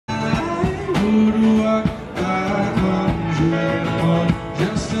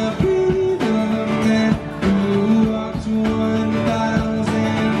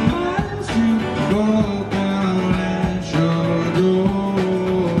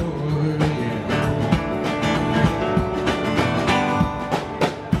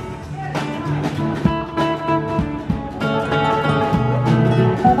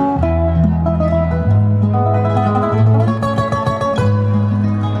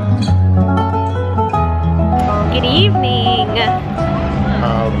Good evening.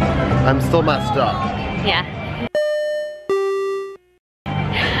 I'm still messed up. Yeah.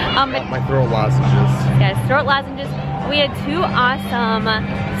 My throat lozenges. Yes, throat lozenges. We had 2 awesome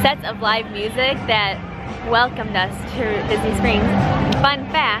sets of live music that welcomed us to Disney Springs. Fun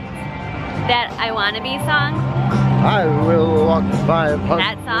fact, that I Wanna Be song, I will walk 500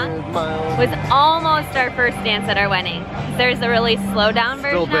 that song miles. was almost our first dance at our wedding. There's a really slow down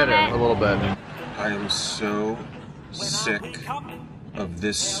version Still bitter, of it. a little bit. I am so sick of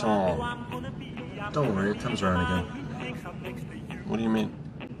this song. Don't worry, it comes around again. What do you mean?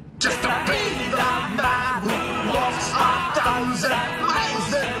 Just to be the man who walks 1,000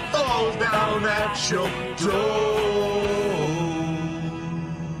 miles and falls down at your door.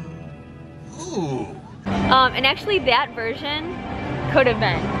 Ooh. And actually that version could have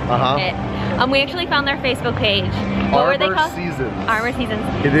been it. We actually found their Facebook page. What were they called? Seasons. Armor Seasons.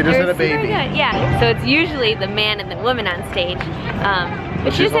 Yeah, they just had a baby. Yeah, so it's usually the man and the woman on stage.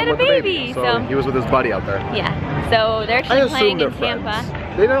 But she just had a baby, so he was with his buddy out there. Yeah, so they're actually playing in Tampa.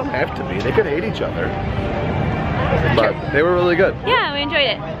 Friends. They don't have to be. They could hate each other. But they were really good. Yeah, we enjoyed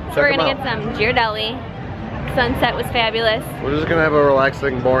it. So we're gonna get some Ghirardelli. Sunset was fabulous. We're just gonna have a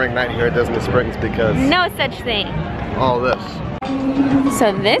relaxing, boring night here at Disney Springs because no such thing. All this.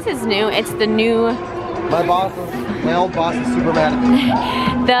 So this is new. It's the new. My old boss is super mad at me.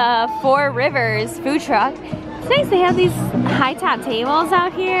 The Four Rivers food truck. It's nice. They have these high top tables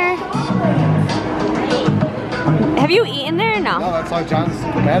out here. Have you eaten there or no? No, that's why John's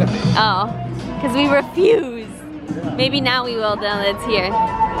super mad at me. Oh, because we refuse. Yeah. Maybe now we will now that it's here.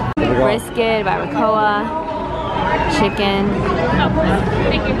 Brisket, barbacoa, chicken.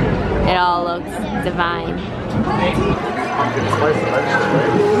 It all looks divine.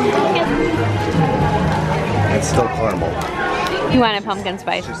 It's still caramel. You wanted pumpkin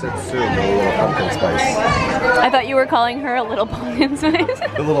spice. She said soon, a little pumpkin spice. I thought you were calling her a little pumpkin spice.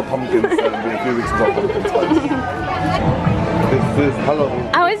 The little pumpkin said it'll be a few weeks until pumpkin spice. This is Halloween.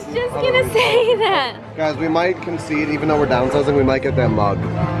 I was just gonna say that. Guys, we might concede, even though we're downsizing, we might get that mug.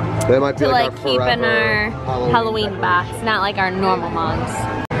 That might be to like keep in our Halloween box, not like our normal mugs.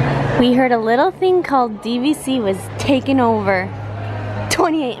 We heard a little thing called DVC was taking over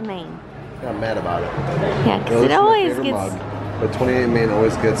 28 Main. I'm mad about it. Yeah, because it always gets... Mug, but 28 Main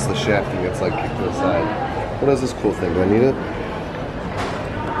always gets the shaft and gets like kicked to the side. What is this cool thing? Do I need it?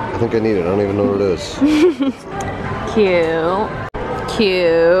 I think I need it. I don't even know what it is. Cute.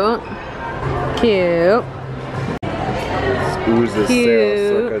 Cute. Cute. Ooze is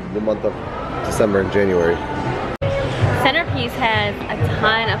sale circa the month of December and January. Centerpiece has a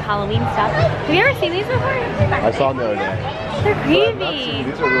ton of Halloween stuff. Have you ever seen these before? I saw them the other day. They're creepy.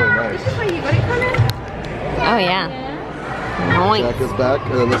 These are really nice. Oh yeah. Nice. Jack is back,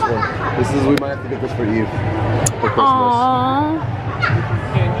 and then this one. We might have to get this for Eve for Christmas. Aww.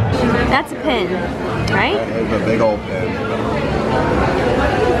 That's a pin, right? That is a big old pin.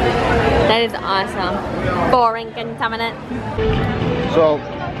 That is awesome. Boring contaminant. So,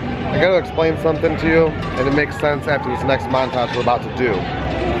 I gotta explain something to you, and it makes sense after this next montage we're about to do.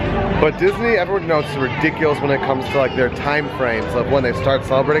 But Disney, everyone knows, is ridiculous when it comes to like their time frames of when they start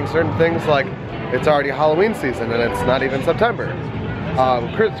celebrating certain things. Like, it's already Halloween season, and it's not even September.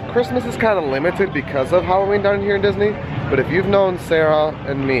 Christmas is kind of limited because of Halloween down here in Disney. But if you've known Sarah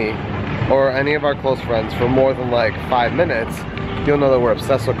and me, or any of our close friends for more than like 5 minutes, you'll know that we're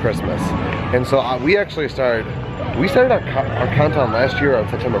obsessed with Christmas. And so we actually started our countdown last year on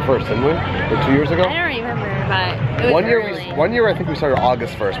September 1st, didn't we? Or 2 years ago? I don't remember, but it was one year I think we started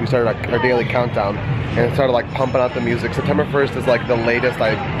August 1st. We started our daily countdown and it started like pumping out the music. September 1st is like the latest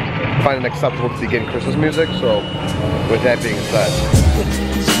I find it acceptable to begin Christmas music. So with that being said.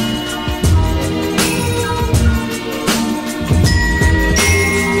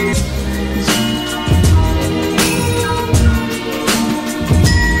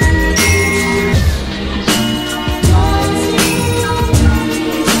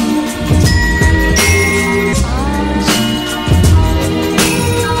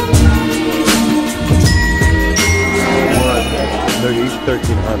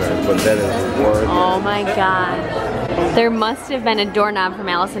 $1,300, but that is worth it. Oh my gosh. There must have been a doorknob from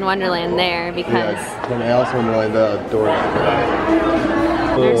Alice in Wonderland there because... Yes, from Alice in Wonderland, the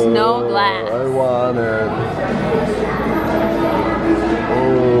doorknob. There's no glass. I want it.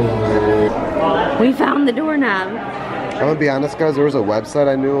 Oh. We found the doorknob. I'm gonna be honest, guys, there was a website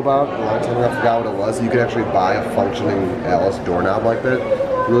I knew about a long time ago, I forgot what it was. You could actually buy a functioning Alice doorknob like that.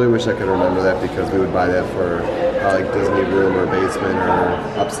 Really wish I could remember that because we would buy that for like Disney room or basement or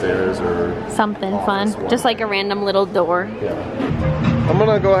upstairs or something fun. Just like a random little door. Yeah. I'm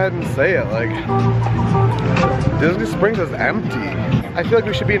gonna go ahead and say it, like, Disney Springs is empty. I feel like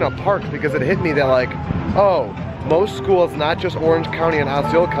we should be in a park because it hit me that like, oh, most schools, not just Orange County and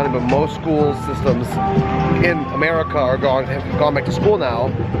Osceola County, but most school systems in America are have gone back to school now.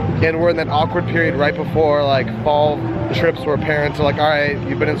 And we're in that awkward period right before like fall trips where parents are like, all right,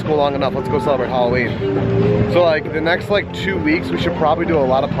 you've been in school long enough, let's go celebrate Halloween. So like the next like 2 weeks, we should probably do a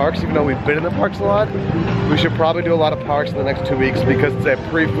lot of parks, even though we've been in the parks a lot. We should probably do a lot of parks in the next 2 weeks because it's a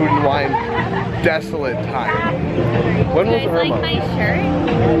pre-food and wine desolate time. When was Irma? Like my shirt?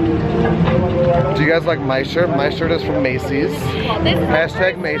 Do you guys like my shirt? My shirt is from Macy's.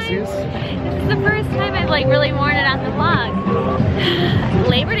 Hashtag Macy's. This is the first time I've like really worn it on the vlog.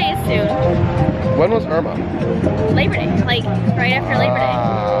 Labor Day is soon. When was Irma? Labor Day, like right after Labor Day.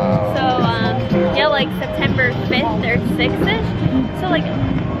 So yeah, like September 5th or 6th-ish. So like,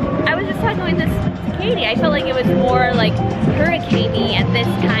 I was just talking with this Katie. I felt like it was more like hurricane-y at this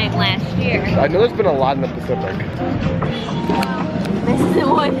time last year. I know there's been a lot in the Pacific. This is the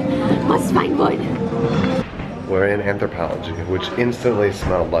one. Must find one. We're in Anthropology, which instantly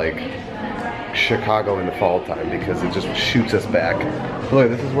smelled like Chicago in the fall time because it just shoots us back. Look,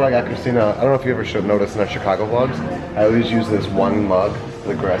 this is where I got Christina. I don't know if you ever should notice in our Chicago vlogs, I always use this one mug,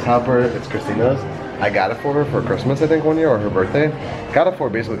 the grasshopper. It's Christina's. I got it for her for Christmas, I think, one year, or her birthday. Got it for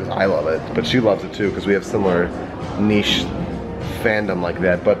her basically because I love it, but she loves it too because we have similar niche fandom like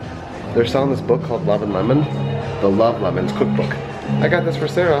that. But they're selling this book called Love and Lemon, the Love Lemons cookbook. I got this for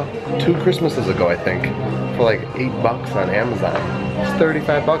Sarah 2 Christmases ago, I think, for like $8 on Amazon. It's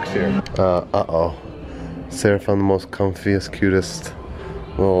 35 bucks here. Uh-oh. Sarah found the most comfiest, cutest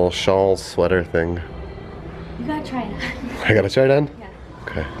little shawl sweater thing. You gotta try it on. I gotta try it on? Yeah.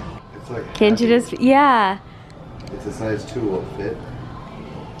 Okay. It's like, Can't you just, yeah. it's a size 2, will fit.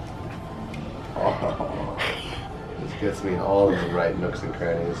 Oh. This gets me in all of the right nooks and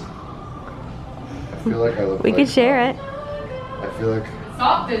crannies. I feel like I look We like could share it. I feel like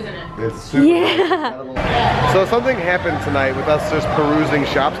Soft, isn't it? it's super Yeah. So something happened tonight with us just perusing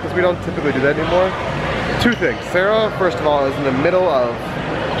shops because we don't typically do that anymore. 2 things. Sarah, first of all, is in the middle of,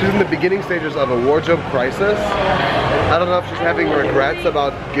 she's in the beginning stages of a wardrobe crisis. I don't know if she's having regrets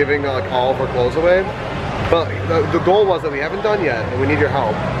about giving like all of her clothes away, but the goal was that we haven't done yet, and we need your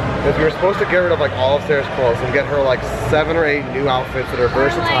help. Is we were supposed to get rid of like all of Sarah's clothes and get her like 7 or 8 new outfits that are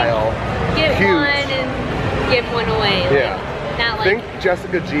versatile, Get cute. one and give one away. Yeah. Like, not like, Think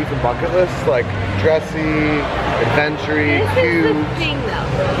Jessica G from Bucket List, like dressy, adventure-y, this cute, is the thing though.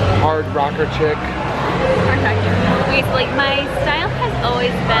 hard rocker chick. Wait, like my style has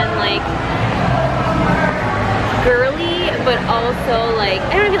always been like girly, but also like,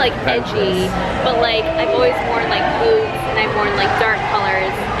 I don't know if like edgy, but like I've always worn like boots and I've worn like dark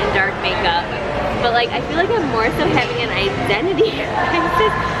colors and dark makeup. But like I feel like I'm more so having an identity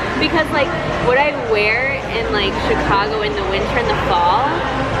crisis because like what I wear in like Chicago in the winter and the fall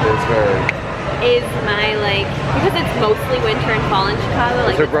is my like, because it's mostly winter and fall in Chicago.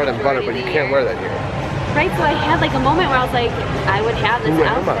 Like it's her bread and butter, but you can't wear that here. Right, so I had like a moment where I was like, I would have this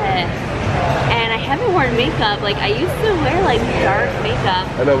outfit. And I haven't worn makeup. Like I used to wear like dark makeup.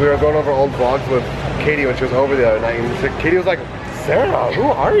 I know, we were going over old vlogs with Katie when she was over the other night, and Katie was like, Sarah, who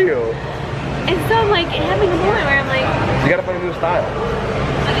are you? And so I'm like having a moment where I'm like, You gotta find a new style.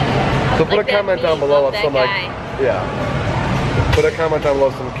 So put like a comment down below of some like, yeah. Put a comment down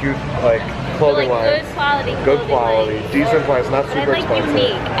below some cute like clothing like lines. Good quality, Decent price, not but super I like expensive.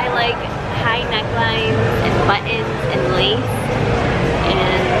 unique. I like high necklines and buttons and lace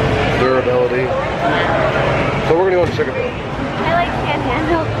and Durability. yeah. So we're gonna go to Sugar Bowl. I like can't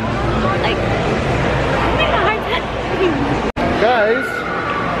handle like I'm having a hard time. Guys,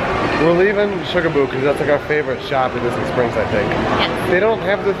 we're leaving Sugar Boo because that's like our favorite shop in Disney Springs, I think. Yes. They don't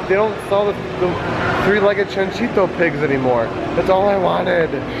sell the 3-legged Chanchito pigs anymore. That's all I wanted.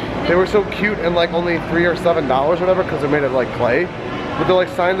 They were so cute and like only $3 or $7 or whatever because they're made of like clay. But they're like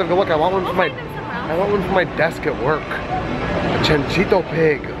signs of, look, I want one for my desk at work. A Chanchito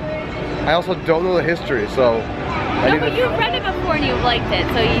pig. I also don't know the history, so I No, need but to. you've read it before and you've liked it,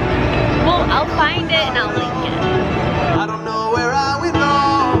 so well, I'll find it and I'll link it. I don't know where I will go.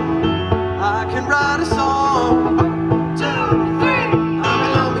 I can write a song. 1, 2, 3. I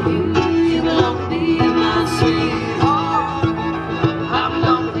belong with you. You belong with me, my sweetheart. I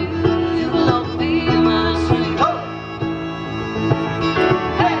belong with you. You belong with me, my sweetheart.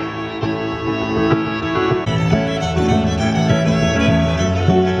 Hey.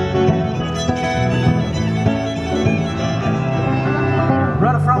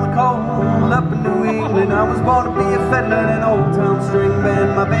 Running from the cold up in New England, I was born to be a fiddler in an old town string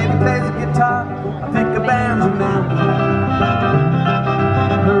band. My baby plays the guitar, I pick a banjo now.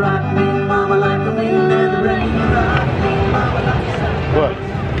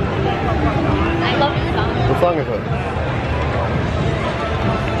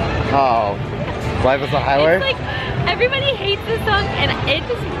 Life is a Highway? It's like, everybody hates this song and it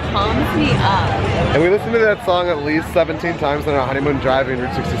just pumps me up. And we listened to that song at least 17 times on our honeymoon driving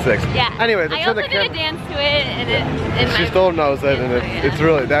Route 66. Yeah. Anyways, I also did a dance to it and she still knows it, and it's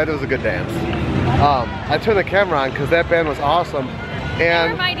really, that was a good dance. I turned the camera on because that band was awesome.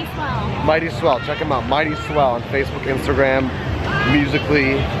 And Mighty Swell. Mighty Swell, check them out. Mighty Swell on Facebook, Instagram,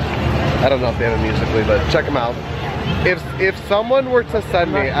 Musically. I don't know if they have a Musically, but check them out. If someone were to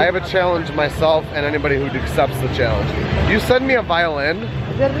send me, I have a challenge myself and anybody who accepts the challenge. You send me a violin.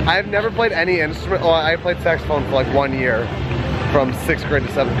 I've never played any instrument. Well, I played saxophone for like 1 year, from 6th grade to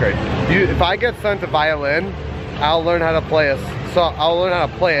 7th grade. If I get sent a violin, I'll learn how to play it. So I'll learn how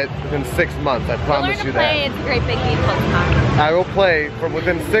to play it within 6 months. I promise you that. It's a great big beautiful song. I will play from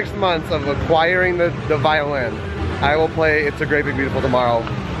within 6 months of acquiring the violin. I will play It's a Great Big Beautiful Tomorrow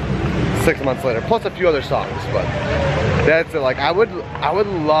 6 months later, plus a few other songs. But that's it. Like I would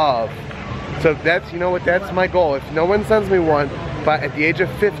love to. That's, you know what? That's my goal. If no one sends me one, but at the age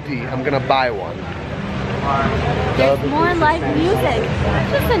of 50, I'm gonna buy one. There's more live music.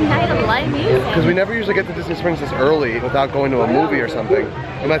 It's just a night of live music. Because we never usually get to Disney Springs this early without going to a movie or something.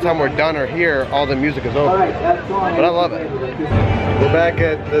 And by the time we're done or here, all the music is over. But I love it. We're back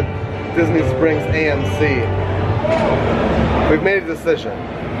at the Disney Springs AMC. We've made a decision.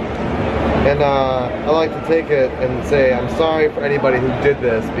 And I like to take it and say, I'm sorry for anybody who did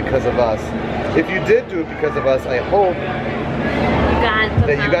this because of us. If you did do it because of us, I hope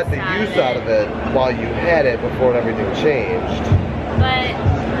that you got the use out of it while you had it before everything changed. But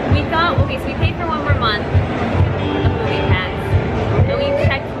we thought, okay, so we paid for 1 more month of movie pass. And we've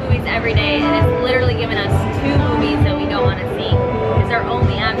checked movies every day, and it's literally given us 2 movies that we don't want to see. It's our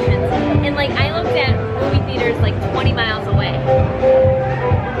only options. And like, I looked at movie theaters like 20 miles away.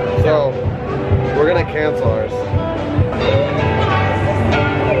 So, we're gonna cancel ours.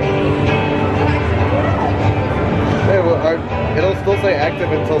 Hey, well, it'll still say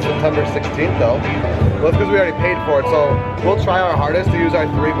active until September 16th though. Well, that's because we already paid for it, so we'll try our hardest to use our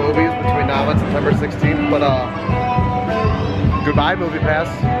 3 movies between now and September 16th, but goodbye movie pass.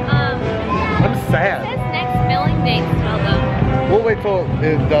 I'm sad. It says next billing date still though. We'll wait till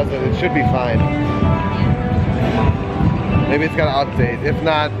it does it. It should be fine. Maybe it's gonna update. If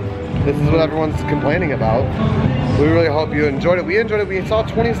not, this is what everyone's complaining about. We really hope you enjoyed it. We enjoyed it. We saw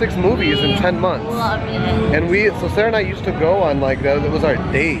 26 movies in 10 months. Loved it. And so Sarah and I used to go on like, that was our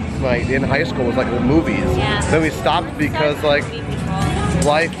date, like in high school, was like the movies. Yeah. Then we stopped because like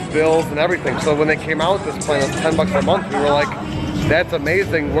life, bills, and everything. So when they came out with this plan of $10 a month, we were like, that's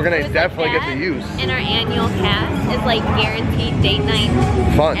amazing. We're gonna definitely get the use. And our annual pass is like guaranteed date night.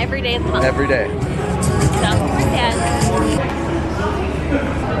 Fun. Every day of the month. Every day. So, for Dad.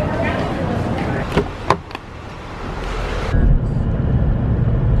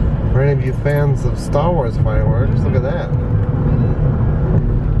 For any of you fans of Star Wars fireworks, look at that.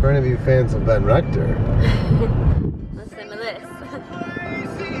 For any of you fans of Ben Rector. Listen to this.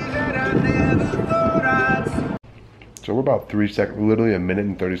 So we're about literally 1 minute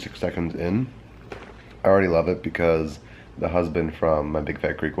and 36 seconds in. I already love it because the husband from My Big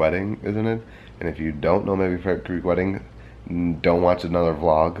Fat Greek Wedding is in it. And if you don't know My Big Fat Greek Wedding, don't watch another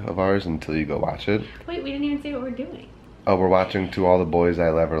vlog of ours until you go watch it. Wait, we didn't even say what we're doing. Oh, we're watching To All the Boys I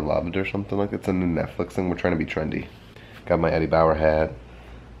Ever Loved or something like that. It's a new Netflix thing. We're trying to be trendy. Got my Eddie Bauer hat,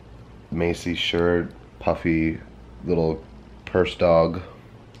 Macy shirt, puffy little purse dog.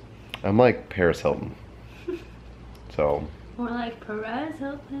 I'm like Paris Hilton. So. More like Perez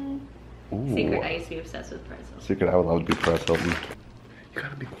Hilton. Ooh. Secret, I used to be obsessed with Perez Hilton. Secret, I would love to be Paris Hilton. You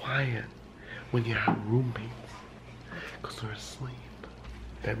gotta be quiet when you have roommates, because they're asleep.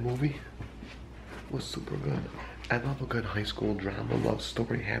 That movie was super good. I love a good high school drama, love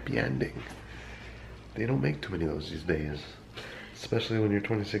story, happy ending. They don't make too many of those these days. Especially when you're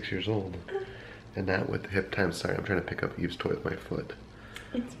 26 years old. And not with hip times. Sorry, I'm trying to pick up Eve's toy with my foot.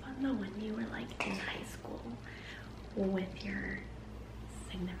 It's fun though when you were like in high school with your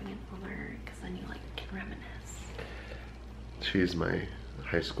significant other, because then you like can reminisce. She's my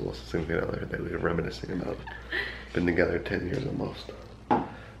high school significant other that we were reminiscing about. Been together 10 years almost.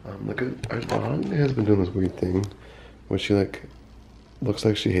 Look at our dog has been doing this weird thing where she like looks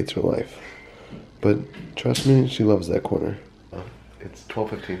like she hates her life. But trust me, she loves that corner. It's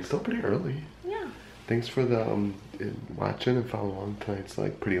 12:15, still pretty early. Yeah. Thanks for the watching and following along tonight's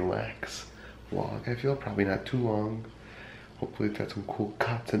like pretty lax vlog. I feel probably not too long. Hopefully it's got some cool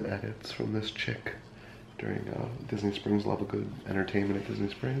cuts and edits from this chick during Disney Springs. Love a good entertainment at Disney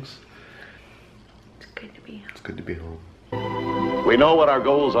Springs. It's good to be home. It's good to be home. We know what our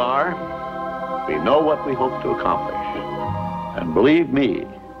goals are. We know what we hope to accomplish. And believe me,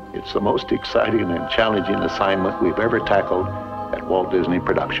 It's the most exciting and challenging assignment we've ever tackled at Walt Disney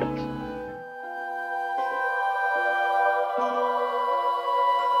Productions.